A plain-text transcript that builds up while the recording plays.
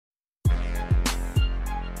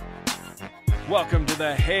Welcome to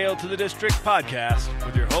the Hail to the District podcast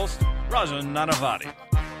with your host, Rajan Nanavati.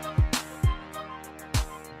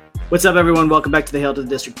 What's up, everyone? Welcome back to the Hail to the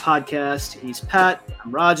District podcast. He's Pat,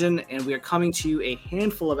 I'm Rajan, and we are coming to you a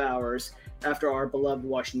handful of hours after our beloved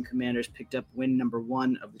Washington Commanders picked up win number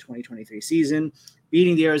 1 of the 2023 season,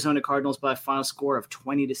 beating the Arizona Cardinals by a final score of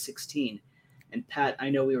 20-16. And Pat, I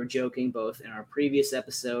know we were joking both in our previous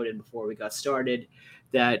episode and before we got started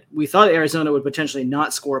that we thought Arizona would potentially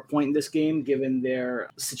not score a point in this game given their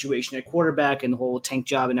situation at quarterback and the whole tank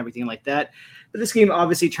job and everything like that. But this game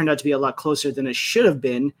obviously turned out to be a lot closer than it should have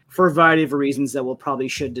been for a variety of reasons that we'll probably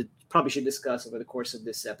should discuss over the course of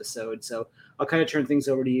this episode. So I'll kind of turn things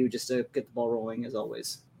over to you just to get the ball rolling as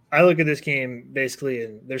always. I look at this game basically,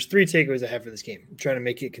 and there's 3 takeaways I have for this game. I'm trying to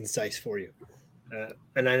make it concise for you.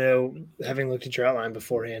 And I know, having looked at your outline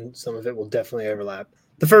beforehand, some of it will definitely overlap.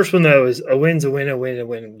 The first one, though, is a win's a win, a win, a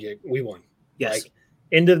win. We won. Yes. Like,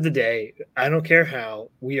 end of the day, I don't care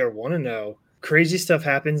how, we are 1-0. Crazy stuff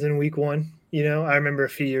happens in week 1. You know, I remember a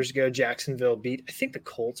few years ago, Jacksonville beat, I think, the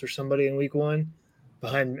Colts or somebody in week 1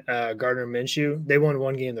 behind Gardner Minshew. They won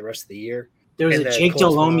 1 game the rest of the year. There was a Jake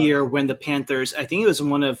Delhomme year when the Panthers, I think it was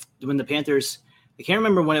when the Panthers, I can't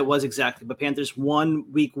remember when it was exactly, but Panthers won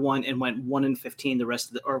week 1 and went 1-15 the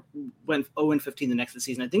rest of or went 0-15 the next of the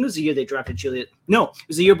season. I think it was the year they drafted Juliet. No, it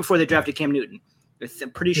was the year before they drafted Cam Newton.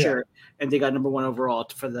 I'm pretty sure, and they got number 1 overall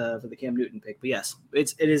for the Cam Newton pick. But yes,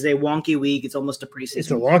 it is a wonky week. It's almost a preseason.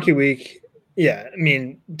 It's a wonky week. Yeah, I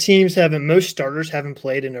mean, most starters haven't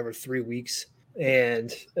played in over 3 weeks,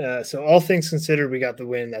 and so all things considered, we got the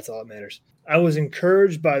win. That's all that matters. I was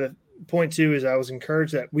encouraged by the point 2 is I was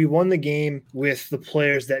encouraged that we won the game with the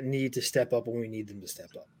players that need to step up when we need them to step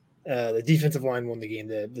up. The defensive line won the game.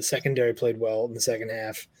 The secondary played well in the second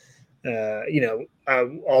half.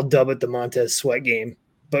 I'll dub it the Montez Sweat game,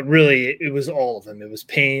 but really it was all of them. It was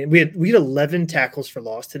pain. We had 11 tackles for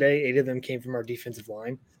loss today. 8 of them came from our defensive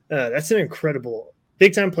line. That's an incredible –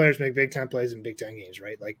 big-time players make big-time plays in big-time games,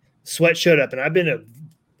 right? Like, Sweat showed up, and I've been a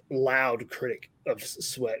loud critic of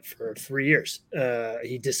Sweat for 3 years.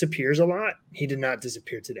 He disappears a lot. He did not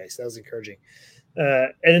disappear today, so that was encouraging.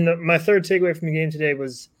 My third takeaway from the game today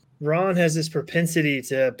was Ron has this propensity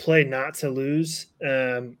to play not to lose.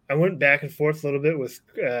 I went back and forth a little bit with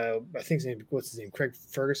I think what's his name? Craig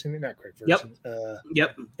Ferguson? Not Craig Ferguson.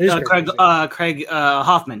 Yep. Craig Hoffman.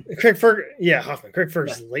 Hoffman. Craig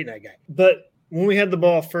Ferguson, late night guy. But when we had the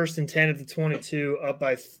ball 1st and 10 at the 22, up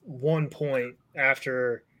by 1 point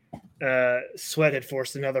after Sweat had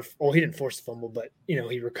forced another. Well, he didn't force the fumble, but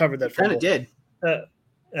he recovered that fumble. Kind of did.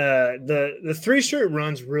 The 3 straight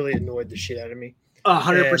runs really annoyed the shit out of me.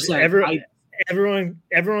 100%. Everyone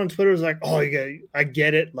on Twitter was like, "Oh, I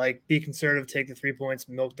get it. Like, be conservative, take the 3 points,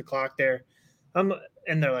 milk the clock there." And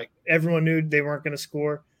they're like, everyone knew they weren't going to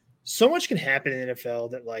score. So much can happen in the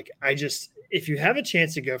NFL that, like, if you have a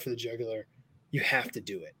chance to go for the jugular, you have to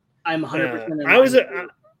do it. I'm 100%.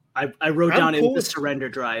 I wrote down it was a surrender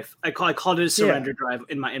drive. I called it a surrender drive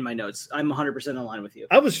in my notes. I'm 100% in line with you.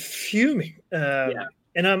 I was fuming.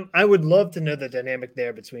 And I would love to know the dynamic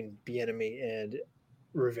there between Bieniemy and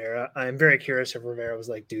Rivera. I'm very curious if Rivera was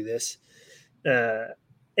like, do this. And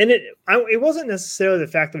it wasn't necessarily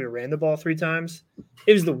the fact that we ran the ball 3 times.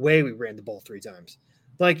 It was the way we ran the ball 3 times.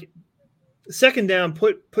 Like, second down,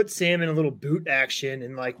 put Sam in a little boot action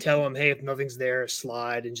and, like, tell him, hey, if nothing's there,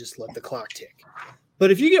 slide and just let the clock tick.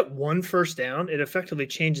 But if you get 1 first down, it effectively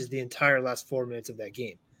changes the entire last 4 minutes of that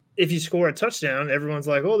game. If you score a touchdown, everyone's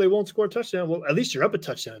like, oh, they won't score a touchdown. Well, at least you're up a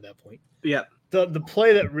touchdown at that point. Yeah. The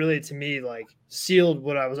play that really, to me, like, sealed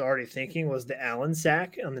what I was already thinking was the Allen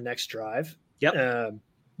sack on the next drive. Yep.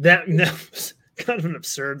 That was kind of an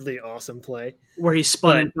absurdly awesome play. Where he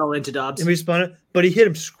spun and fell into Dobbs. And he spun it, but he hit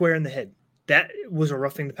him square in the head. That was a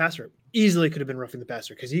roughing the passer. Easily could have been roughing the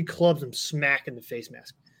passer because he clubbed him smack in the face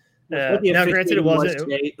mask. Now, granted, it wasn't.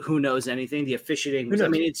 Today, who knows anything? The officiating. I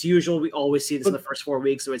mean, it's usual. We always see this in the first 4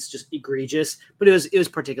 weeks, so it's just egregious. But it was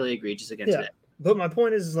particularly egregious again today. But my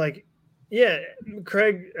point is like,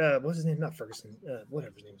 Craig. What's his name? Not Ferguson.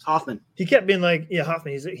 Whatever his name is. Hoffman. He kept being like,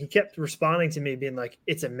 Hoffman. He kept responding to me, being like,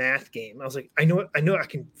 it's a math game. I was like, I know I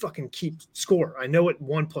can fucking keep score. I know what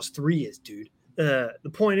 1 + 3 is, dude. The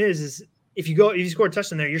point is if you score a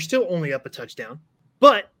touchdown there, you're still only up a touchdown.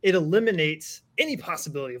 But it eliminates any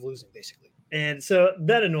possibility of losing, basically. And so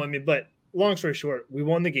that annoyed me. But long story short, we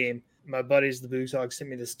won the game. My buddies, the Boogs Hogs, sent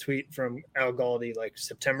me this tweet from Al Galdi, like,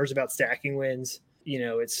 September's about stacking wins.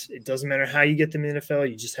 It doesn't matter how you get them in the NFL.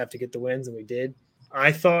 You just have to get the wins, and we did.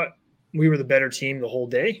 I thought we were the better team the whole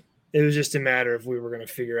day. It was just a matter of we were going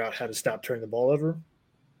to figure out how to stop turning the ball over,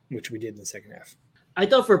 which we did in the second half. I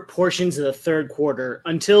thought for portions of the third quarter,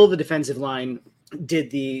 until the defensive line did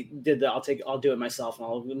the I'll do it myself, and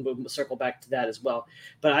I'll circle back to that as well.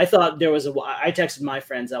 But I thought I texted my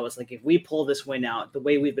friends. I was like, if we pull this win out the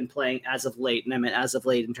way we've been playing as of late, and I meant as of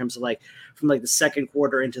late in terms of like from like the second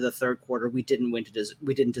quarter into the third quarter, we didn't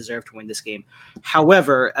deserve to win this game.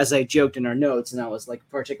 However, as I joked in our notes, and I was like,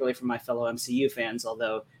 particularly from my fellow MCU fans,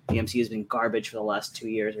 although the MCU has been garbage for the last 2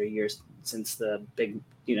 years or years since the big,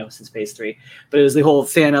 since phase 3, but it was the whole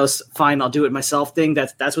Thanos, fine, I'll do it myself thing.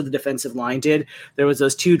 That's what the defensive line did. There was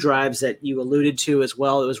those 2 drives that you alluded to as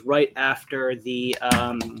well. It was right after the, if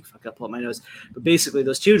I can pull up my notes, but basically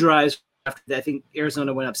those 2 drives after that, I think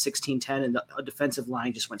Arizona went up 16-10 and the defensive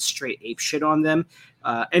line just went straight ape shit on them.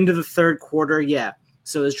 End of the third quarter. Yeah.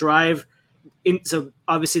 So this drive so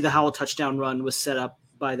obviously the Howell touchdown run was set up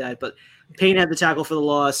by that, but Payne had the tackle for the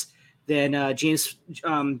loss. Then James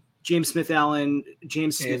Smith-Williams,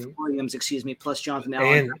 plus Jonathan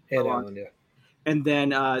Allen. And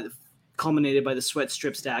then culminated by the Sweat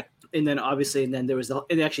strip stack. And then obviously, there was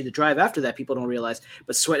the drive after that, people don't realize,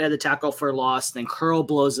 but Sweat had the tackle for a loss. Then Curl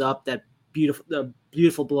blows up that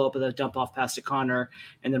beautiful blow up of the dump off pass to Connor.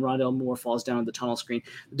 And then Rondell Moore falls down the tunnel screen.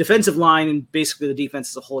 The defensive line and basically the defense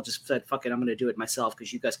as a whole just said, fuck it, I'm going to do it myself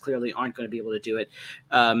because you guys clearly aren't going to be able to do it.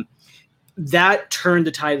 That turned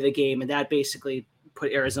the tide of the game, and that basically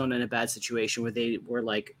put Arizona in a bad situation where they were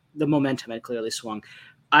like the momentum had clearly swung.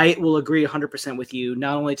 I will agree 100% with you,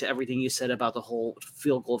 not only to everything you said about the whole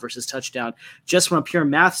field goal versus touchdown, just from a pure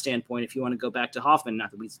math standpoint, if you want to go back to Hoffman,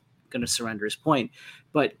 not that he's going to surrender his point,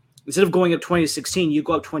 but instead of going up 20-16, you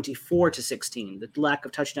go up 24-16. The lack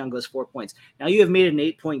of touchdown goes 4 points. Now you have made it an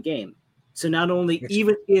 8-point game. So not only,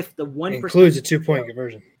 even if the 1% includes a 2-point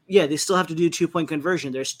conversion. Yeah, they still have to do 2-point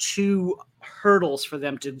conversion. There's 2 hurdles for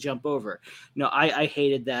them to jump over. I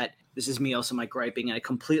hated that. This is me also my griping, and I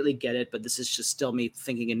completely get it, but this is just still me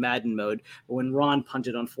thinking in Madden mode. But when Ron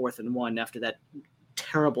punted on 4th and 1 after that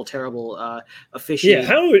terrible officiating.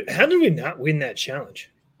 Yeah, how did we not win that challenge?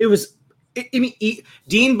 It was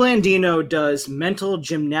Dean Blandino does mental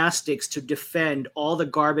gymnastics to defend all the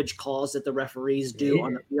garbage calls that the referees do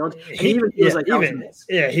on the field. And he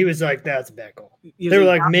was like, that's a bad call. They were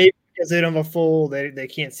like, maybe because they don't have a full, they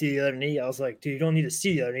can't see the other knee. I was like, dude, you don't need to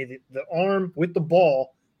see the other knee. The arm with the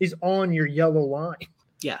ball is on your yellow line.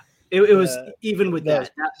 Yeah, it was even with that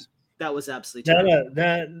was absolutely terrible.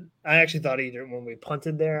 That I actually thought either when we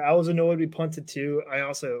punted there, I was annoyed we punted too. I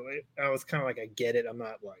was kind of like, I get it. I'm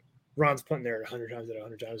not like Ron's punting there 100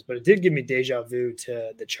 times, but it did give me deja vu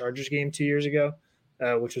to the Chargers game 2 years ago,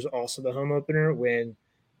 which was also the home opener when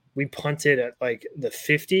we punted at like the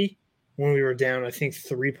 50 when we were down, I think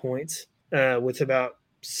 3 points with about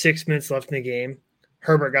 6 minutes left in the game.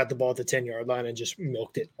 Herbert got the ball at the 10-yard line and just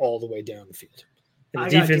milked it all the way down the field. And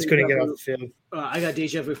the defense couldn't get off the field. I got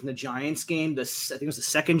deja vu from the Giants game. I think it was the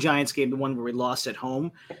second Giants game, the one where we lost at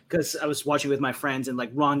home, because I was watching with my friends, and like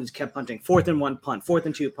Ron just kept punting. 4th and 1 punt, 4th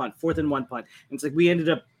and 2 punt, 4th and 1 punt. And it's like we ended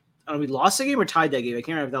up we lost the game or tied that game. I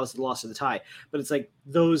can't remember if that was the loss or the tie. But it's like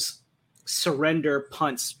those surrender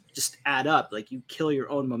punts just add up. Like you kill your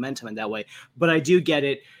own momentum in that way. But I do get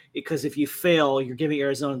it, because if you fail, you're giving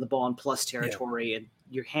Arizona the ball in plus territory, and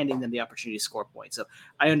you're handing them the opportunity to score points. So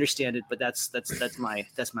I understand it, but that's my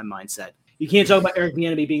mindset. You can't talk about Eric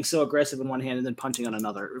Bieniemy being so aggressive in one hand and then punting on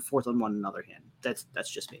another, or 4th and 1 another hand. That's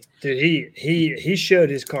just me. Dude, he showed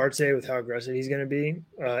his card today with how aggressive he's going to be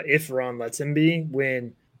if Ron lets him be.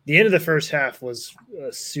 When the end of the first half was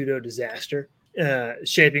a pseudo disaster,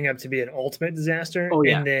 shaping up to be an ultimate disaster. Oh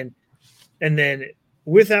yeah, and then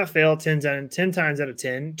without fail, 10 times out of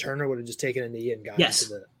 10, Turner would have just taken a knee and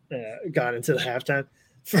got into the halftime.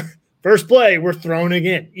 First play, we're thrown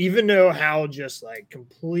again. Even though Howell just like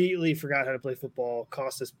completely forgot how to play football,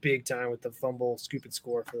 cost us big time with the fumble, scoop and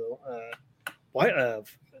score for the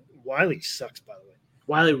Wylie sucks, by the way.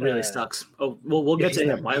 Wylie really sucks. Oh, well, we'll get to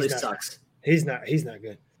him. Wylie sucks. He's not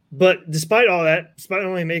good. But despite all that, despite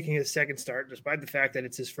only making his second start, despite the fact that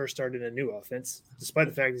it's his first start in a new offense, despite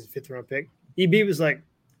the fact he's a 5th-round pick, EB was like,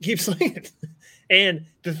 keep slinging. And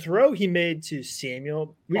the throw he made to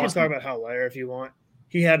Samuel, we can talk about how liar if you want.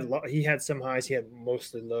 He had some highs, he had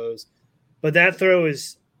mostly lows, but that throw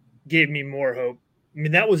gave me more hope. I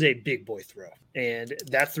mean, that was a big boy throw, and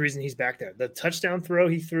that's the reason he's back there. The touchdown throw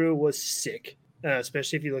he threw was sick,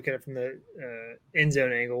 especially if you look at it from the end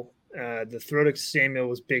zone angle. The throw to Samuel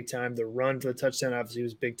was big time. The run for the touchdown obviously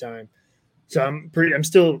was big time. So I'm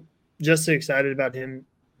still just as excited about him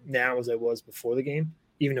now as I was before the game,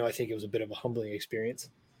 even though I think it was a bit of a humbling experience.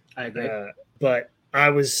 I agree. But I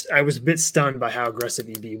was a bit stunned by how aggressive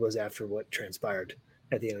EB was after what transpired.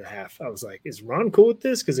 at the end of the half. I was like, is Ron cool with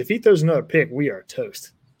this? Because if he throws another pick, we are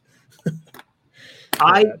toast. We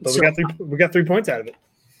got 3 points out of it.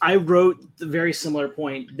 I wrote the very similar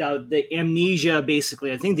point. The amnesia,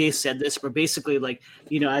 basically, I think they said this, but basically, like,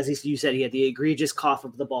 as you said, he had the egregious cough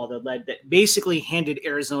of the ball that basically handed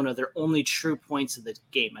Arizona their only true points of the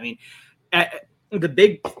game. I mean, the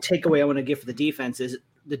big takeaway I want to give for the defense is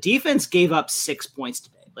the defense gave up 6 points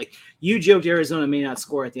today. Like, you joked Arizona may not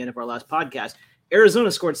score at the end of our last podcast. Arizona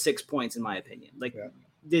scored 6 points, in my opinion. Like,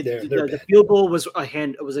 the field goal was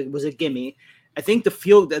a gimme. I think the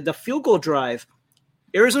field goal drive,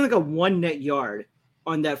 Arizona got 1 net yard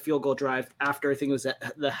on that field goal drive after I think it was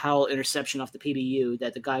the Howell interception off the PBU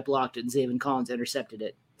that the guy blocked it and Zaven Collins intercepted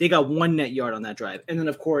it. They got 1 net yard on that drive. And then,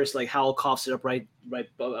 of course, like, Howell coughs it up right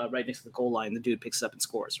next to the goal line. The dude picks it up and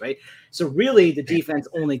scores, right? So really the defense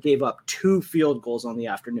only gave up 2 field goals on the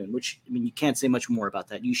afternoon, which, I mean, you can't say much more about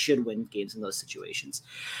that. You should win games in those situations.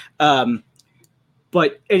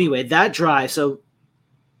 But anyway, that drive, so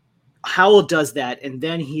Howell does that, and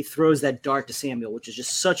then he throws that dart to Samuel, which is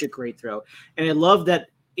just such a great throw. And I love that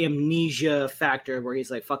amnesia factor where he's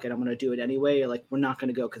like, fuck it, I'm going to do it anyway. Like, we're not going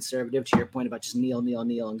to go conservative, to your point about just kneel,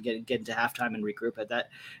 and get into halftime and regroup at that,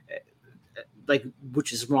 like,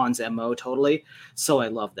 which is Ron's MO totally. So I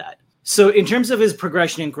love that. So in terms of his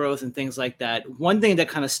progression and growth and things like that, one thing that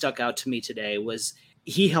kind of stuck out to me today was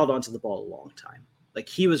he held onto the ball a long time. Like,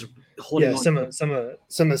 he was holding on. Some of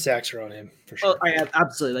the sacks are on him for sure. Oh,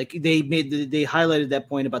 absolutely. Like, they highlighted that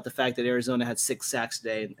point about the fact that Arizona had 6 sacks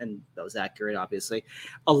today, and that was accurate, obviously.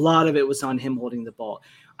 A lot of it was on him holding the ball.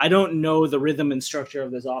 I don't know the rhythm and structure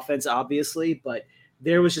of this offense, obviously, but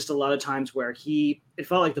there was just a lot of times where it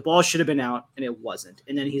felt like the ball should have been out, and it wasn't.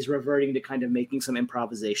 And then he's reverting to kind of making some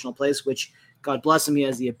improvisational plays, which, God bless him, he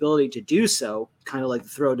has the ability to do so, kind of like the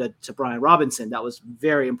throw to Brian Robinson. That was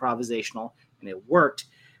very improvisational, and it worked.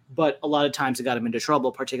 But a lot of times it got him into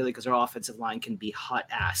trouble, particularly because our offensive line can be hot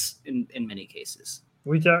ass in many cases.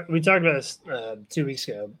 We talked about this 2 weeks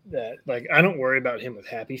ago, that, like, I don't worry about him with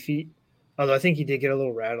happy feet. Although I think he did get a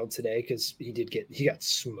little rattled today because he got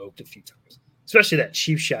smoked a few times, especially that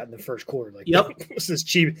cheap shot in the first quarter. Like, yep. That was as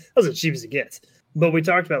cheap as it gets. But we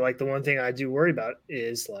talked about, like, the one thing I do worry about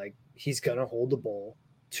is, like, he's going to hold the ball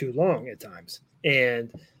too long at times.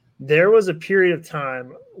 And there was a period of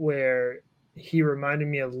time where he reminded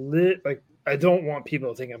me a little, like, I don't want people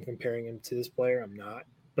to think I'm comparing him to this player. I'm not.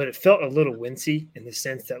 But it felt a little wincy in the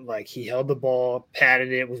sense that, like, he held the ball,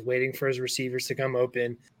 patted it, was waiting for his receivers to come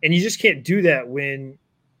open. And you just can't do that when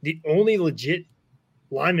the only legit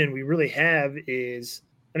lineman we really have is,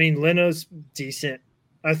 I mean, Leno's decent.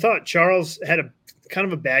 I thought Charles had a kind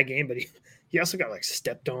of a bad game, but he also got, like,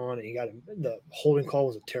 stepped on, and the holding call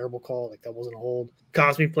was a terrible call. Like, that wasn't a hold.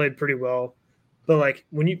 Cosme played pretty well. But, like,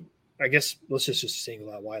 I guess let's just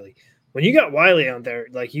single out Wylie. When you got Wylie out there,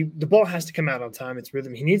 like, the ball has to come out on time. It's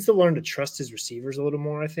rhythm. He needs to learn to trust his receivers a little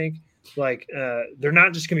more, I think. Like, they're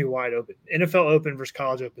not just going to be wide open. NFL Open versus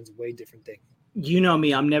college open is a way different thing. You know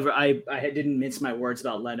me. I didn't mince my words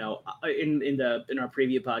about Leno in our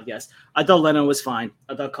preview podcast. I thought Leno was fine.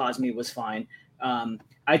 I thought Cosme was fine.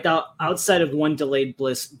 I thought outside of one delayed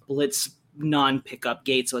blitz non-pickup,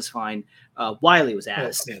 Gates was fine. Wylie was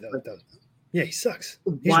ass. Yeah, he sucks.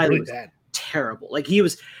 He's Wylie really was bad. Terrible. Like, he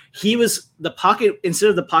was the pocket, instead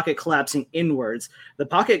of the pocket collapsing inwards, the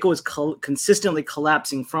pocket was consistently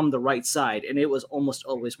collapsing from the right side, and it was almost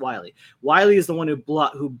always Wylie. Wylie is the one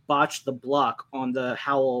who botched the block on the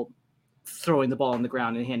Howell throwing the ball on the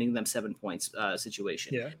ground and handing them 7 points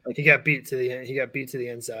situation. Yeah, like, he got beat to the end. He got beat to the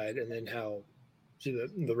inside, and then Howell.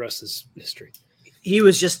 The rest is history.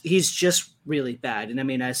 He's just really bad. And I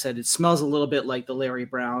mean, I said it smells a little bit like the Larry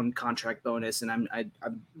Brown contract bonus, and I'm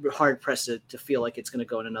hard pressed to feel like it's going to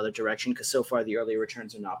go in another direction, because so far the early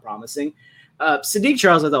returns are not promising. Sadiq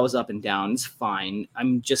Charles, I thought, was up and down. It's fine.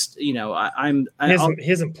 I'm just, he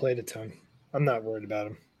hasn't played a ton. I'm not worried about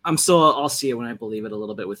him. I'll see it when I believe it a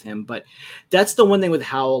little bit with him, but that's the one thing with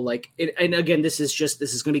Howell. Like, and again, this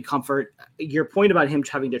is going to be comfort. Your point about him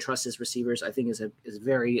having to trust his receivers, I think, is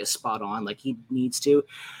very spot on. Like, he needs to.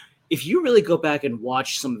 If you really go back and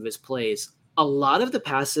watch some of his plays, a lot of the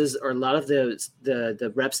passes or a lot of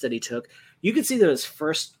the reps that he took, you could see that his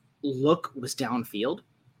first look was downfield.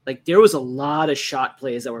 Like, there was a lot of shot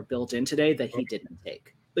plays that were built in today that he didn't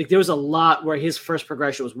take. Like, there was a lot where his first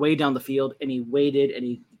progression was way down the field, and he waited, and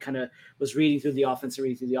he kind of was reading through the offense,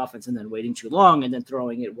 and then waiting too long, and then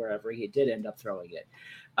throwing it wherever he did end up throwing it.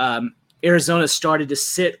 Arizona started to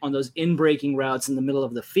sit on those in-breaking routes in the middle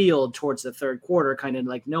of the field towards the third quarter, kind of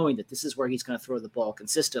like knowing that this is where he's going to throw the ball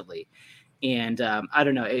consistently. And I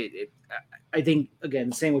don't know. I think,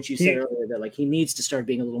 again, saying what you said earlier, that like he needs to start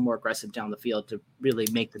being a little more aggressive down the field to really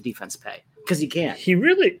make the defense pay, because he can't. He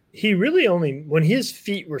really only, when his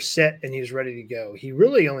feet were set and he was ready to go, he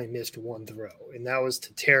really only missed one throw, and that was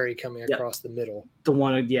to Terry coming across the middle. The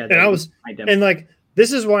one, yeah. And like,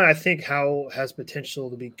 this is why I think Howell has potential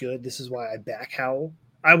to be good. This is why I back Howell.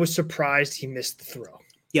 I was surprised he missed the throw.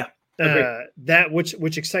 Yeah, that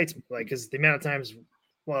which excites me, like, because the amount of times.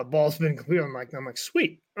 Well, the ball's been clear. I'm like,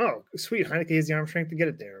 sweet. Oh, sweet. Heineke has the arm strength to get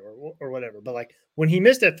it there or whatever. But like when he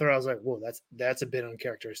missed that throw, I was like, whoa, that's a bit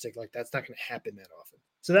uncharacteristic. Like that's not going to happen that often.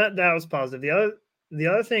 So that was positive. The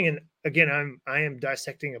other thing, and again, I am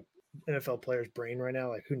dissecting an NFL player's brain right now.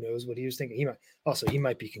 Like who knows what he was thinking. He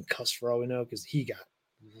might be concussed for all we know, because he got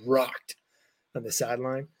rocked on the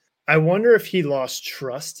sideline. I wonder if he lost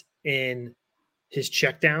trust in his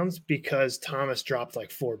checkdowns because Thomas dropped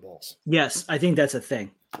like 4 balls. Yes, I think that's a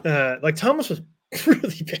thing. Like Thomas was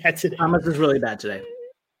really bad today. Thomas was really bad today.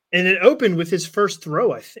 And it opened with his first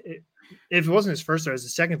throw. If it wasn't his first throw, it was the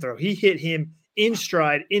second throw. He hit him in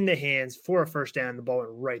stride, in the hands for a first down. The ball went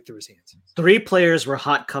right through his hands. 3 players were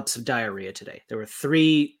hot cups of diarrhea today. There were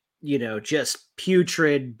 3, just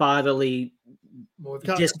putrid bodily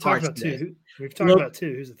discards. We've talked about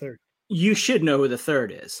 2. Who's the third? You should know who the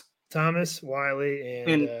third is. Thomas, Wylie,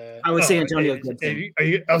 and I would say Antonio Gibson.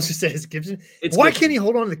 I was just saying it's Gibson. Why can't he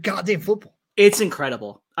hold on to the goddamn football? It's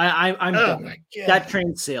incredible. I'm done. My God. That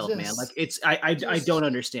train sailed, man. Like I don't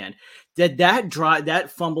understand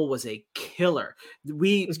that fumble was a killer.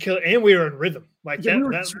 It was killer, and we were in rhythm. Like we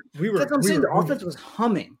were. That's what I'm saying. The offense was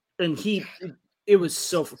humming, and it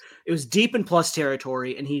was deep in plus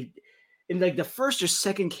territory, and in like the first or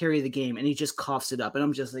second carry of the game, and he just coughs it up, and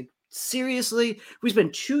I'm just like, seriously? We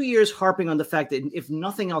spent 2 years harping on the fact that if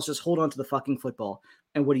nothing else, just hold on to the fucking football.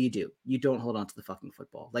 And what do? You don't hold on to the fucking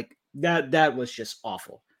football. Like that was just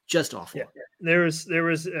awful. Just awful. Yeah. There was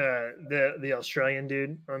the Australian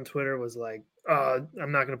dude on Twitter was like, I'm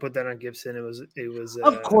not going to put that on Gibson. It was.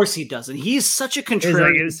 Of course he doesn't. He's such a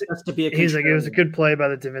contrarian. He's like, it was a good play by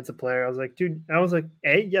the defensive player. I was like, dude.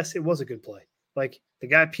 Yes, it was a good play. Like the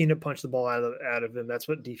guy peanut punched the ball out of him. That's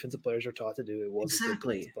what defensive players are taught to do. It was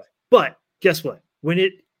exactly. A good play. But guess what? When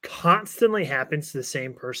it constantly happens to the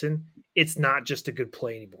same person, it's not just a good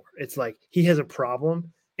play anymore. It's like he has a problem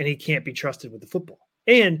and he can't be trusted with the football.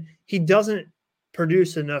 And he doesn't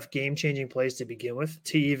produce enough game-changing plays to begin with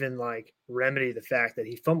to even like remedy the fact that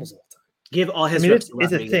he fumbles all the time. Give all his reps to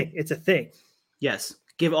Rodriguez. It's a thing. Yes.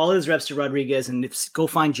 Give all his reps to Rodriguez and go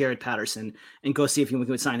find Jared Patterson and go see if we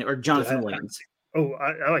can sign it, or Jonathan Williams.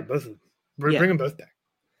 I like both of them. Bring them both back.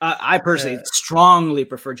 I personally strongly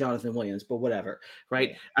prefer Jonathan Williams, but whatever, right?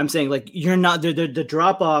 Yeah. I'm saying like you're not the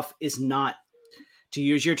drop off is not, to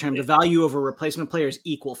use your term, the value over replacement player is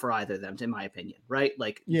equal for either of them, in my opinion, right?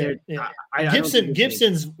 Like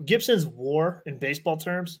Gibson's WAR in baseball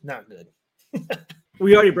terms, not good.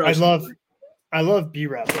 We already broke. I love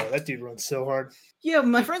B-Rap though. That dude runs so hard. Yeah,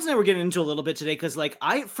 my friends and I were getting into a little bit today because like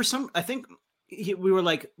I think we were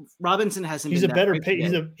like Robinson hasn't. He's a better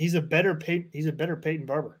Peyton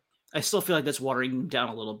Barber. I still feel like that's watering him down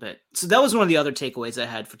a little bit. So that was one of the other takeaways I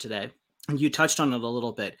had for today, and you touched on it a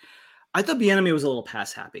little bit. I thought Bieniemy was a little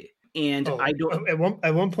pass happy, and I don't.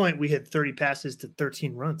 At one point, we had 30 passes to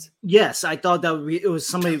 13 runs. Yes, I thought that it was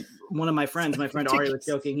somebody. One of my friends, my friend Ari, was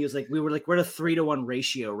joking. He was like, we're at a 3-to-1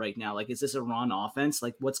 ratio right now. Like, is this a run offense?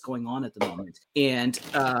 Like, what's going on at the moment? And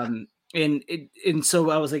so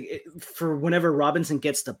I was like, for whenever Robinson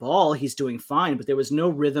gets the ball, he's doing fine, but there was no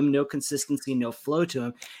rhythm, no consistency, no flow to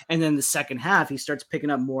him. And then the second half, he starts picking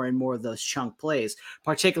up more and more of those chunk plays.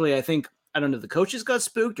 Particularly, I think, I don't know, the coaches got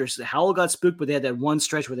spooked or Howell got spooked, but they had that one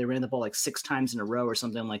stretch where they ran the ball like 6 times in a row or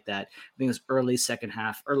something like that. I think it was early second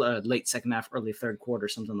half or late second half, early third quarter,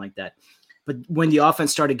 something like that. But when the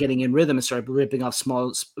offense started getting in rhythm and started ripping off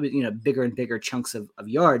small, bigger and bigger chunks of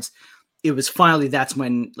yards, it was finally, that's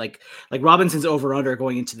when like Robinson's over under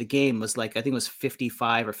going into the game was like, I think it was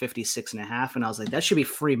 55 or 56.5. And I was like, that should be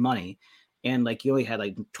free money. And like, he only had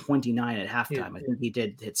like 29 at halftime. Yeah. I think he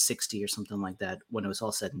did hit 60 or something like that when it was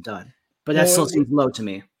all said and done. But that still seems low to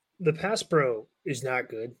me. The pass pro is not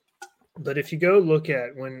good. But if you go look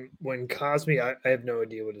at when Cosme, I have no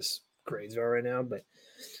idea what his grades are right now, but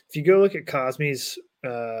if you go look at Cosme's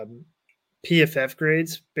PFF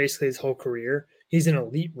grades, basically his whole career, he's an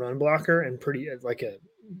elite run blocker and pretty like a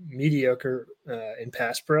mediocre in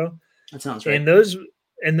pass pro. That sounds right.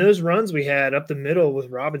 And those runs we had up the middle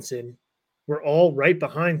with Robinson were all right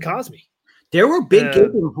behind Cosme. There were big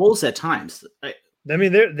gaping holes at times. I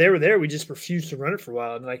mean, they were there. We just refused to run it for a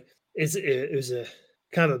while, and like it was a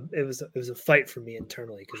it was a fight for me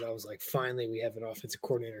internally because I was like, finally, we have an offensive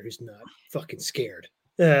coordinator who's not fucking scared.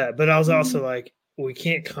 But I was also like, we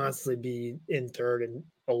can't constantly be in 3rd and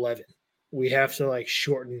 11. We have to like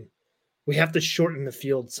shorten the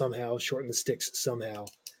field somehow, shorten the sticks somehow.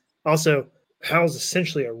 Also, Howell's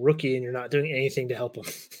essentially a rookie, and you're not doing anything to help him.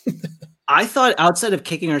 I thought outside of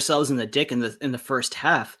kicking ourselves in the dick in the first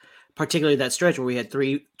half, particularly that stretch where we had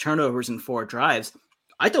 3 turnovers and 4 drives,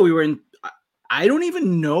 I thought we were in. I don't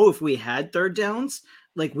even know if we had 3rd downs.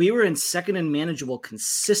 Like we were in 2nd and manageable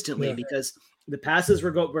consistently because the passes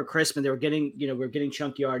were crisp and they were getting we're getting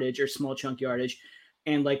chunk yardage or small chunk yardage,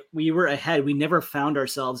 and like we were ahead. We never found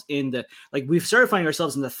ourselves we've started finding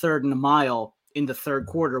ourselves in the 3rd and a mile in the 3rd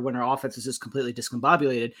quarter when our offense is just completely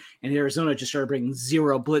discombobulated, and Arizona just started bringing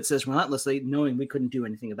 0 blitzes relentlessly, knowing we couldn't do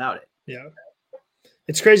anything about it. Yeah,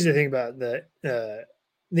 it's crazy to think about that. The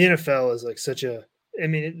NFL is like such a. I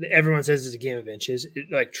mean, everyone says it's a game of inches. It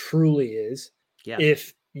like truly is. Yeah.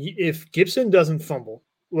 If Gibson doesn't fumble,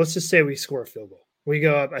 let's just say we score a field goal. We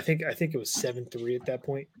go up. I think it was 7-3 at that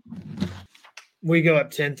point. We go up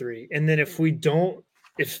 10-3, and then if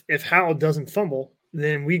if Howell doesn't fumble,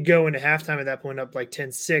 then we go into halftime at that point up like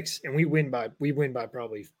 10-6, and we win by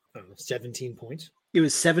probably 17 points. It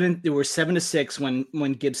was 7-6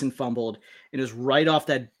 when Gibson fumbled. It was right off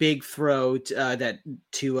that big throw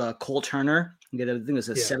to Cole Turner. I think it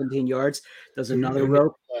was 17 yards. There's another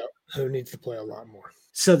rope. Who needs to play a lot more?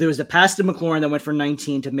 So there was the pass to McLaurin that went for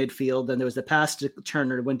 19 to midfield. Then there was the pass to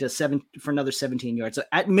Turner that went to 7 for another 17 yards. So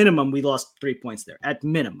at minimum, we lost 3 points there. At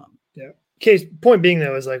minimum. Yeah. Point being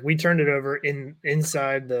though is like we turned it over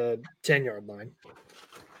inside the 10-yard line,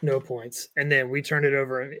 no points, and then we turned it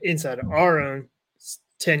over inside our own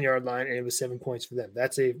 10-yard line, and it was 7 points for them.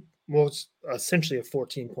 That's it's essentially a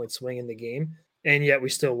 14-point swing in the game, and yet we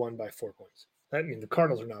still won by 4 points. I mean, the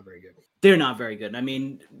Cardinals are not very good. They're not very good. I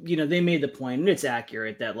mean, they made the point, and it's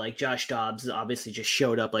accurate that like Josh Dobbs obviously just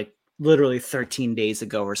showed up like literally 13 days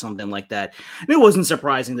ago or something like that. And it wasn't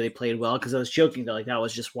surprising that he played well because I was joking that like that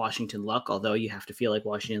was just Washington luck, although you have to feel like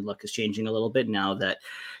Washington luck is changing a little bit now that,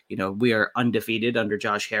 we are undefeated under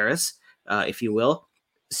Josh Harris, if you will.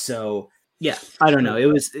 So, yeah, I don't know.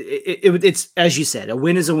 It's as you said, a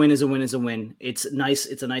win is a win is a win is a win. It's nice.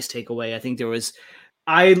 It's a nice takeaway. I think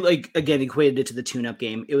I equated it to the tune-up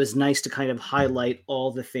game. It was nice to kind of highlight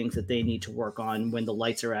all the things that they need to work on when the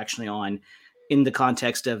lights are actually on, in the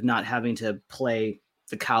context of not having to play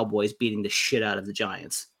the Cowboys beating the shit out of the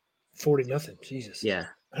Giants. 40-0. Jesus. Yeah.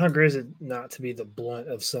 How great is it not to be the blunt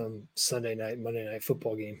of some Sunday night, Monday night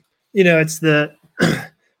football game? It's the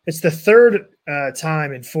 3rd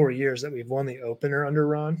time in 4 years that we've won the opener under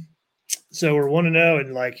Ron. So we're 1-0,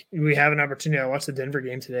 and like we have an opportunity. I watched the Denver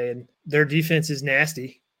game today, and their defense is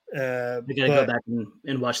nasty. We gotta go back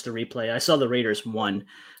and watch the replay. I saw the Raiders won,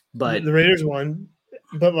 but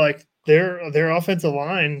like their offensive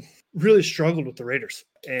line really struggled with the Raiders.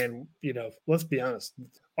 And let's be honest,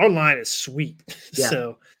 our line is sweet. Yeah.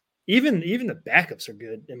 So even the backups are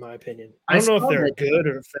good, in my opinion. I don't know if they're good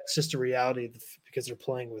or if that's just a reality because they're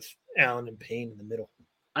playing with Allen and Payne in the middle.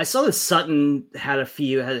 I saw that Sutton had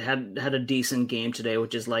a decent game today,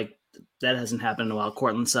 which is like that hasn't happened in a while.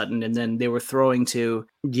 Cortland Sutton, and then they were throwing to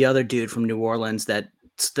the other dude from New Orleans that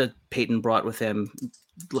Peyton brought with him,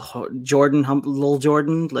 Little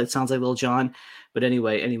Jordan. Like sounds like Little John, but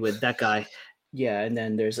anyway, that guy. Yeah, and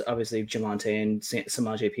then there's obviously Javonte and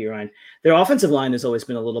Samaje Perine. Their offensive line has always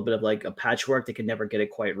been a little bit of like a patchwork. They can never get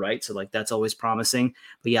it quite right, so like that's always promising.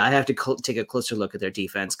 But yeah, I have to take a closer look at their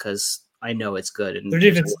defense because I know it's good. And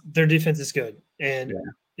their defense is good, and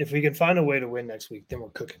if we can find a way to win next week, then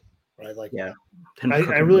we're cooking, right? Like, yeah,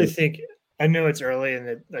 I really think. I know it's early and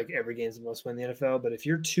that like every game's the most win in the NFL, but if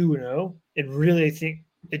you're 2-0,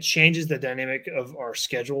 it changes the dynamic of our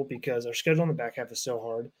schedule because our schedule in the back half is so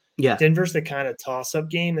hard. Yeah, Denver's the kind of toss-up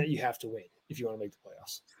game that you have to win if you want to make the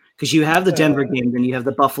playoffs. Because you have the Denver game, then you have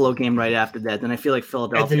the Buffalo game right after that. Then I feel like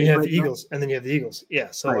Philadelphia. And then you have the Eagles.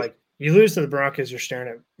 Yeah, so like you lose to the Broncos,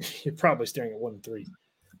 you're probably staring at 1-3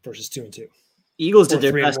 versus 2-2. Eagles did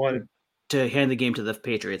their best to hand the game to the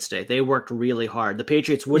Patriots today. They worked really hard. The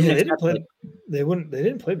Patriots wouldn't. Yeah, they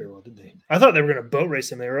didn't play very well, did they? I thought they were going to boat race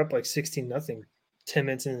them. They were up like 16-0, 10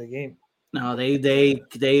 minutes into the game. No,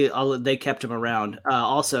 they kept him around.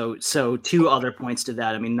 Also, so 2 other points to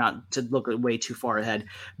that. I mean, not to look way too far ahead,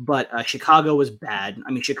 but Chicago was bad.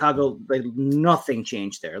 I mean, Chicago, like nothing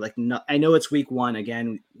changed there. Like, I know it's week 1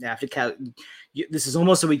 again. This is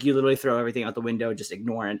almost a week you literally throw everything out the window, just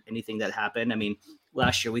ignore anything that happened. I mean,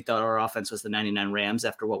 last year we thought our offense was the 99 Rams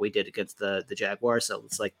after what we did against the Jaguars. So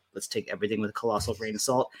let's take everything with a colossal grain of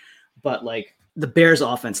salt. but like the Bears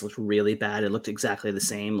offense looked really bad. It looked exactly the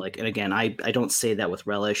same. Like, and again, I don't say that with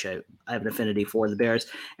relish. I have an affinity for the Bears,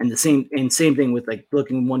 and same thing with like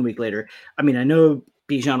looking 1 week later. I mean, I know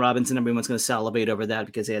Bijan Robinson, everyone's going to salivate over that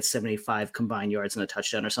because they had 75 combined yards and a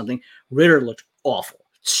touchdown or something. Ritter looked awful,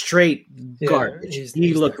 straight garbage.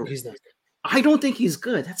 He's not good. I don't think he's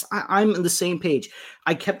good. I'm on the same page.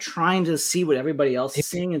 I kept trying to see what everybody else is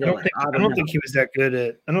seeing, and I don't think he was that good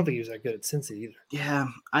at Cincy either. Yeah,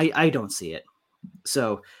 I don't see it.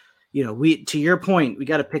 So, to your point, we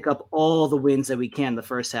got to pick up all the wins that we can the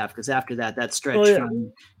first half, because after that stretch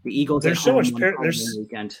from the Eagles, there's so much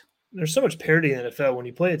weekend. There's so much parity in the NFL when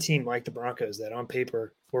you play a team like the Broncos that on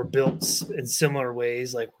paper were built in similar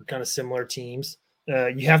ways, like we're kind of similar teams.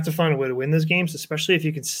 You have to find a way to win those games, especially if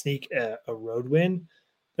you can sneak a road win.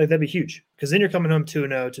 Like that'd be huge, because then you're coming home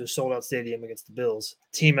 2-0 to a sold-out stadium against the Bills.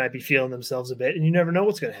 The team might be feeling themselves a bit, and you never know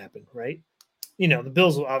what's going to happen, right? The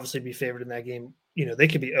Bills will obviously be favored in that game. They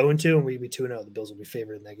could be 0-2 and we'd be 2-0. The Bills will be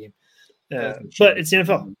favored in that game. But it's the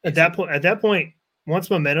NFL. At that point, once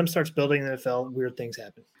momentum starts building in the NFL, weird things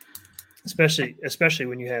happen. Especially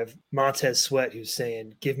when you have Montez Sweat who's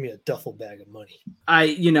saying, "Give me a duffel bag of money."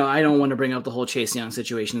 I don't want to bring up the whole Chase Young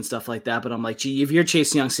situation and stuff like that, but I'm like, gee, if you're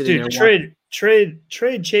Chase Young sitting there, trade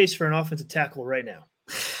Chase for an offensive tackle right now.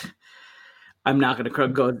 I'm not going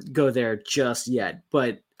to go there just yet,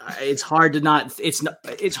 but it's hard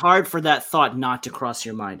it's hard for that thought not to cross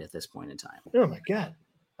your mind at this point in time. Oh my God.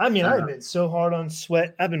 I mean, I've been so hard on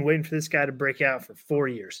Sweat. I've been waiting for this guy to break out for 4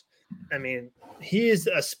 years. I mean, he is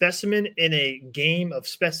a specimen in a game of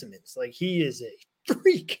specimens. Like, he is a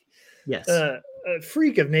freak. Yes. A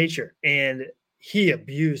freak of nature. And he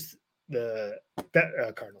abused the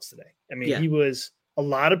Cardinals today. I mean, He was – a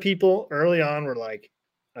lot of people early on were like,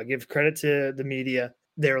 I'll give credit to the media.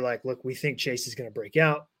 They were like, look, we think Chase is going to break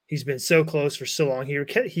out. He's been so close for so long.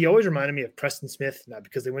 He always reminded me of Preston Smith, not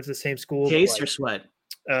because they went to the same school. Chase or Sweat?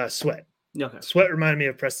 Sweat. Okay. Sweat reminded me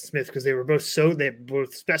of Preston Smith because they were both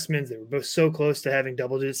specimens. They were both so close to having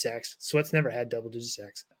double-digit sacks. Sweat's never had double-digit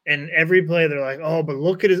sacks. And every play, they're like, oh, but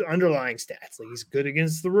look at his underlying stats. Like, he's good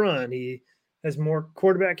against the run. He has more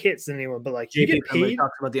quarterback hits than anyone. But, like, you get paid.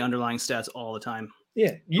 Talks about the underlying stats all the time.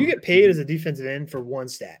 Yeah, you get paid as a defensive end for one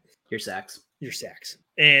stat. Your sacks.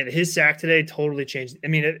 And his sack today totally changed. I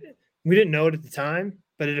mean, we didn't know it at the time,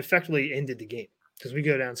 but it effectively ended the game because we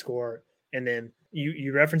go down, score, and then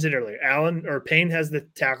you referenced it earlier. Payne has the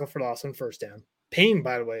tackle for loss on first down. Payne,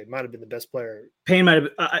 by the way, might have been the best player. Payne might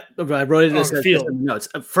have. I wrote it on the field notes.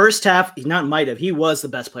 First half, he was the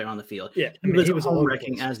best player on the field. Yeah, he was home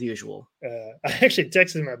wrecking as usual. I actually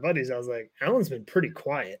texted my buddies. I was like, Allen's been pretty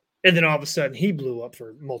quiet, and then all of a sudden he blew up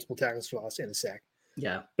for multiple tackles for loss and a sack.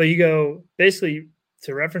 Yeah, but you go basically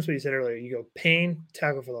to reference what you said earlier. You go Payne,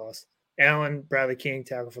 tackle for loss. Allen, Bradley King,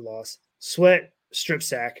 tackle for loss. Sweat, strip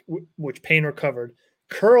sack, which Payne recovered.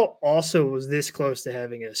 Curl also was this close to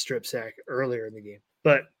having a strip sack earlier in the game.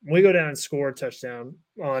 But we go down and score a touchdown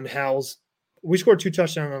on Howell's. We scored 2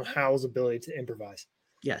 touchdowns on Howell's ability to improvise.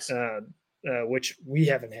 Yes. Which we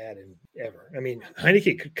haven't had in ever. I mean,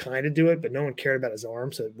 Heineke could kind of do it, but no one cared about his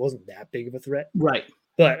arm, so it wasn't that big of a threat. Right.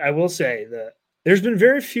 But I will say that there's been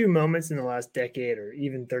very few moments in the last decade or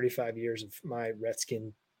even 35 years of my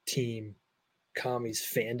Redskin team commies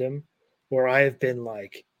fandom where I have been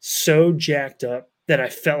like so jacked up that I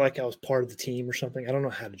felt like I was part of the team or something. I don't know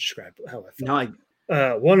how to describe how I felt.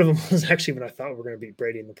 No, one of them was actually when I thought we were going to beat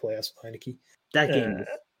Brady in the playoffs with Heineke. That game was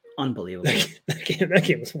unbelievable. That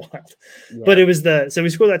game was wild. Yeah. But it was so we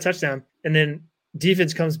scored that touchdown and then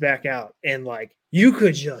defense comes back out and like you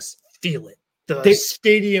could just feel it. The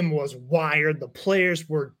stadium was wired. The players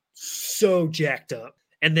were so jacked up.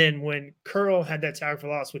 And then when Curl had that tackle for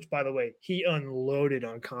loss, which, by the way, he unloaded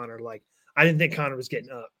on Connor. Like, I didn't think Connor was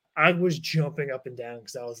getting up. I was jumping up and down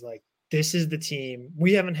because I was like, this is the team.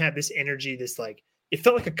 We haven't had this energy, it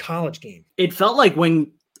felt like a college game. It felt like when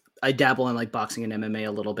I dabble in, like, boxing and MMA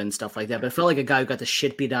a little bit and stuff like that, but it felt like a guy who got the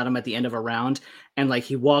shit beat out of him at the end of a round, and, like,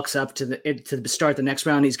 he walks up to start the next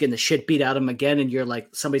round, he's getting the shit beat out of him again, and you're like,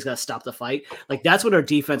 somebody's got to stop the fight. Like, that's what our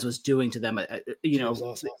defense was doing to them. It was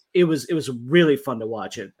awesome. It was really fun to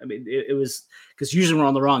watch it. I mean, it was because usually we're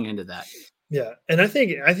on the wrong end of that. Yeah, and I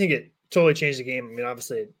think it totally changed the game. I mean,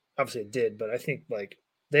 obviously it did, but I think, like,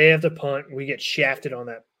 they have to punt. We get shafted on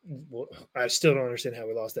that. Well, I still don't understand how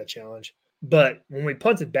we lost that challenge. But when we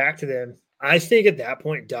punted back to them, I think at that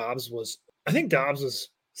point Dobbs was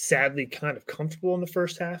sadly kind of comfortable in the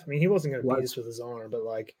first half. I mean, he wasn't going to beat us with his arm, but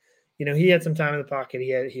like, he had some time in the pocket.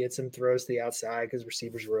 He had some throws to the outside because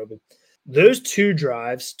receivers were open. Those 2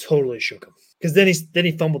 drives totally shook him because then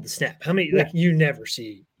he fumbled the snap. How many? Yeah. Like you never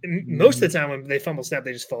see most of the time when they fumble snap,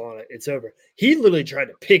 they just fall on it. It's over. He literally tried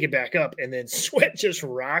to pick it back up, and then Sweat just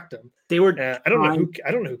rocked him. They were. I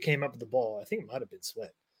don't know who came up with the ball. I think it might have been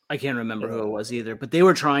Sweat. I can't remember who it was either, but they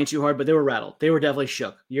were trying too hard, but they were rattled. They were definitely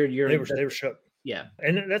shook. They were shook. Yeah.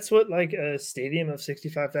 And that's what like a stadium of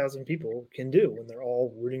 65,000 people can do when they're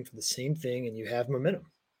all rooting for the same thing and you have momentum.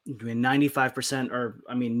 I mean, 95% or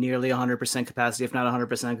nearly 100% capacity, if not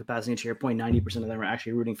 100% capacity, to your point, 90% of them are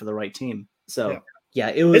actually rooting for the right team. So yeah,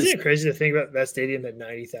 it was. Isn't it crazy to think about that stadium had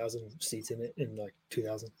 90,000 seats in it in like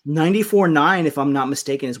 2000? 94.9, if I'm not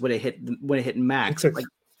mistaken, is what it hit max.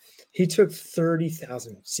 He took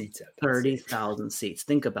 30,000 seats out. 30,000 seats.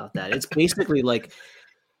 Think about that. It's basically like,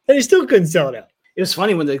 and he still couldn't sell it out. It was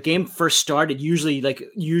funny when the game first started. Usually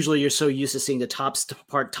you're so used to seeing the top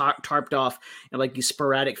part tarped off and like these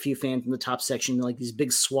sporadic few fans in the top section, like these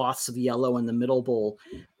big swaths of yellow in the middle bowl,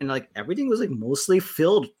 and like everything was like mostly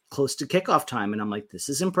filled close to kickoff time. And I'm like, this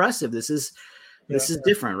is impressive. This is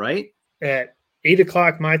different, right? At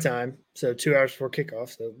 8:00 my time, so 2 hours before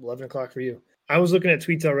kickoff, so 11:00 for you. I was looking at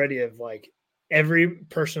tweets already of like every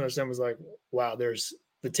person on was like, wow, there's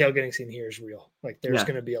the tailgating scene here is real. Like there's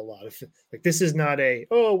going to be a lot of like, this is not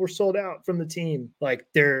we're sold out from the team. Like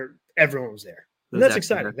everyone was there. And that's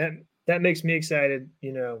exciting. That makes me excited,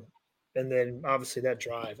 and then obviously that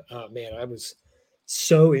drive, oh man, I was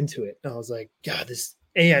so into it. I was like, God,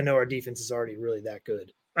 I know our defense is already really that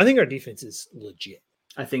good. I think our defense is legit.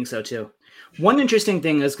 I think so too. One interesting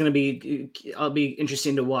thing that's going to be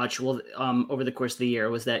interesting to watch over the course of the year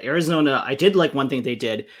was that Arizona, I did like one thing they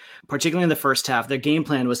did, particularly in the first half. Their game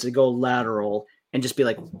plan was to go lateral and just be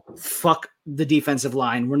like, fuck the defensive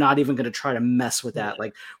line. We're not even going to try to mess with that.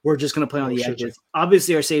 Like, we're just going to play on the edges.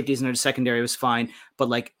 Obviously, our safeties and our secondary was fine, but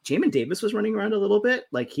like Jamin Davis was running around a little bit.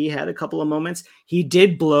 Like, he had a couple of moments. He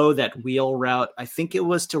did blow that wheel route. I think it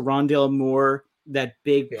was to Rondale Moore, that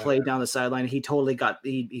big play down the sideline. He totally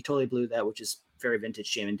blew that, which is very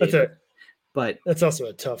vintage Jamin Davis. But that's also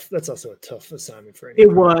a tough assignment for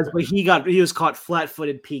anyone. It was, but he was caught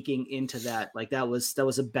flat-footed peeking into that. Like that was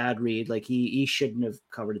a bad read. Like he shouldn't have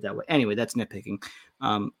covered it that way. Anyway, that's nitpicking.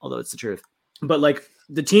 Although it's the truth. But like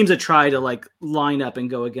the teams that try to like line up and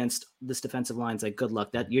go against this defensive line's like, good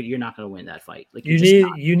luck. That you're not going to win that fight. Like you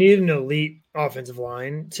need an elite offensive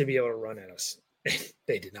line to be able to run at us.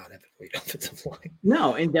 They did not have an elite offensive line.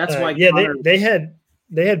 No, and that's why. They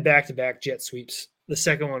had back-to-back jet sweeps. The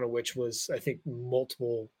second one of which was, I think,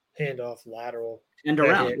 multiple handoff, lateral. End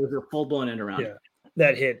around. It was a full-blown end around. Yeah,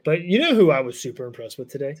 that hit. But you know who I was super impressed with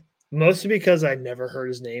today? Mostly because I never heard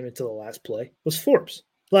his name until the last play, was Forbes.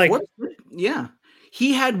 Yeah.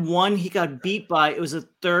 He had one. He got beat by, it was like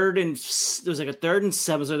a 3rd and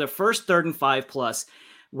 7. So the first 3rd and 5+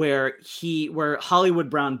 where Hollywood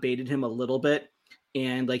Brown baited him a little bit.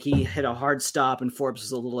 And like he hit a hard stop and Forbes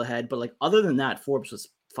was a little ahead. But like other than that, Forbes was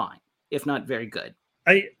fine, if not very good.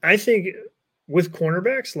 I think with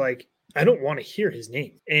cornerbacks, like I don't want to hear his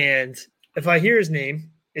name. And if I hear his name,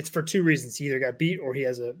 it's for two reasons. He either got beat or he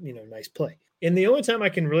has a nice play. And the only time I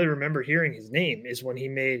can really remember hearing his name is when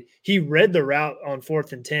he read the route on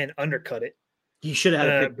 4th and 10, undercut it. He should have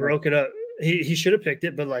had broke it up. He should have picked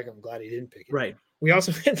it, but like I'm glad he didn't pick it. Right. We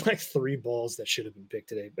also had like 3 balls that should have been picked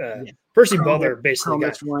today. Percy Butler basically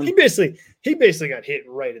got hit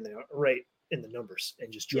right in the numbers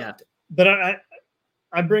and just dropped it. But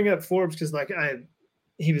I bring up Forbes because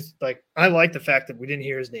I like the fact that we didn't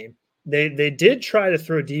hear his name. They did try to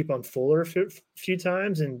throw deep on Fuller a few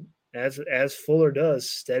times, and as Fuller does,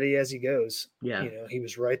 steady as he goes. Yeah, he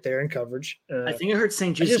was right there in coverage. I think I heard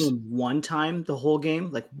St. Juste one time the whole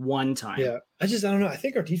game, like one time. Yeah, I don't know. I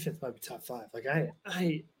think our defense might be top 5. Like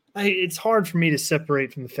it's hard for me to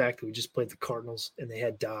separate from the fact that we just played the Cardinals and they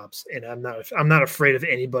had Dobbs, and I'm not afraid of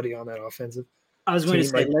anybody on that offensive. I was going to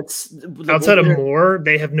say, outside of Moore,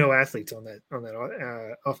 they have no athletes on that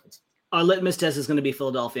offense. Our litmus test is going to be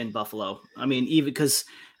Philadelphia and Buffalo. I mean, even because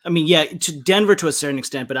to Denver to a certain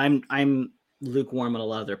extent, but I'm lukewarm on a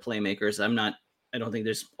lot of their playmakers. I don't think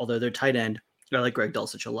there's, although they're tight end. I like Greg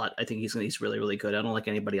Dulcich a lot. I think he's really, really good. I don't like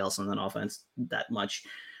anybody else on that offense that much.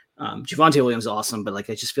 Javonte Williams is awesome, but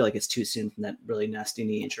I just feel like it's too soon from that really nasty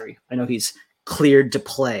knee injury. I know he's cleared to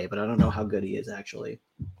play, but I don't know how good he is actually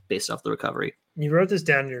based off the recovery. You wrote this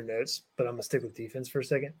down in your notes, but I'm going to stick with defense for a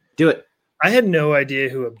second. Do it. I had no idea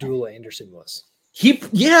who Abdullah Anderson was.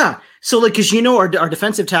 So because our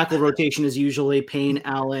defensive tackle rotation is usually Payne,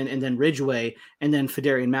 Allen, and then Ridgeway, and then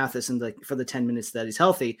Fedarian Mathis, and for the 10 minutes that he's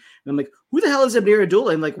healthy. And I'm like, who the hell is Abdir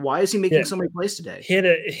Abdullah? And why is he making so many plays today? He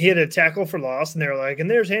had a tackle for loss, and they were like, and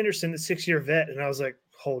there's Anderson, the 6-year vet, and I was like,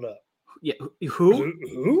 hold up. Yeah. Who?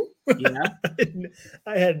 Who? Yeah.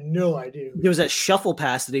 I had no idea. There was that shuffle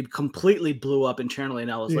pass that he completely blew up internally,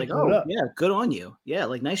 and I was like, "Oh, yeah, good on you. Yeah,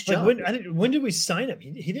 like nice job." When did we sign him?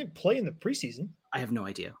 He didn't play in the preseason. I have no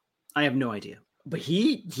idea. But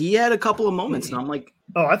he had a couple of moments, and I'm like,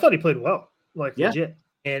 oh, I thought he played well, like legit.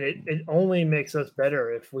 And it only makes us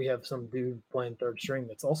better if we have some dude playing third string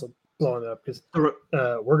that's also blowing it up, because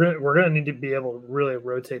we're gonna need to be able to really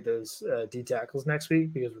rotate those D tackles next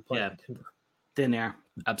week because we're playing Denver. Thin air,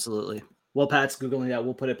 absolutely. Well, Pat's Googling that.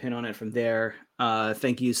 We'll put a pin on it from there.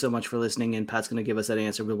 Thank you so much for listening, and Pat's going to give us that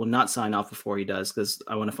answer. We will not sign off before he does, because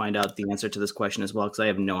I want to find out the answer to this question as well, because I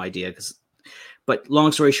have no idea. But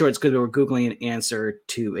long story short, it's good that we're Googling an answer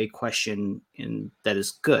to a question that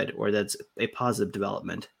is good, or that's a positive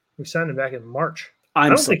development. We signed him back in March. I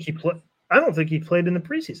don't think he played in the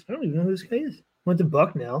preseason. I don't even know who this guy is. Went to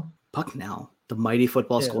Bucknell. Bucknell, the mighty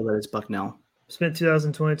football school that is Bucknell. Spent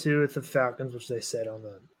 2022 with the Falcons, which they said on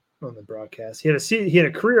the broadcast. He had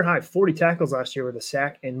a career high 40 tackles last year with a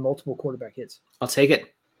sack and multiple quarterback hits. I'll take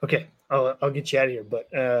it. Okay, I'll get you out of here. But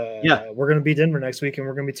we're going to beat Denver next week, and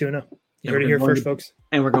we're going to be 2-0. You heard it here first, folks.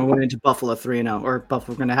 And we're going to win into Buffalo 3-0, or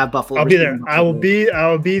Buffalo. We're going to have Buffalo. I'll be there. I will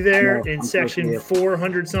be there in section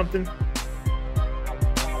 400 something.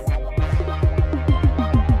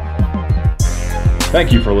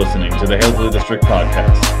 Thank you for listening to the Hail to the District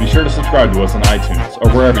podcast. Be sure to subscribe to us on iTunes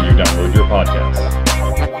or wherever you download your podcasts.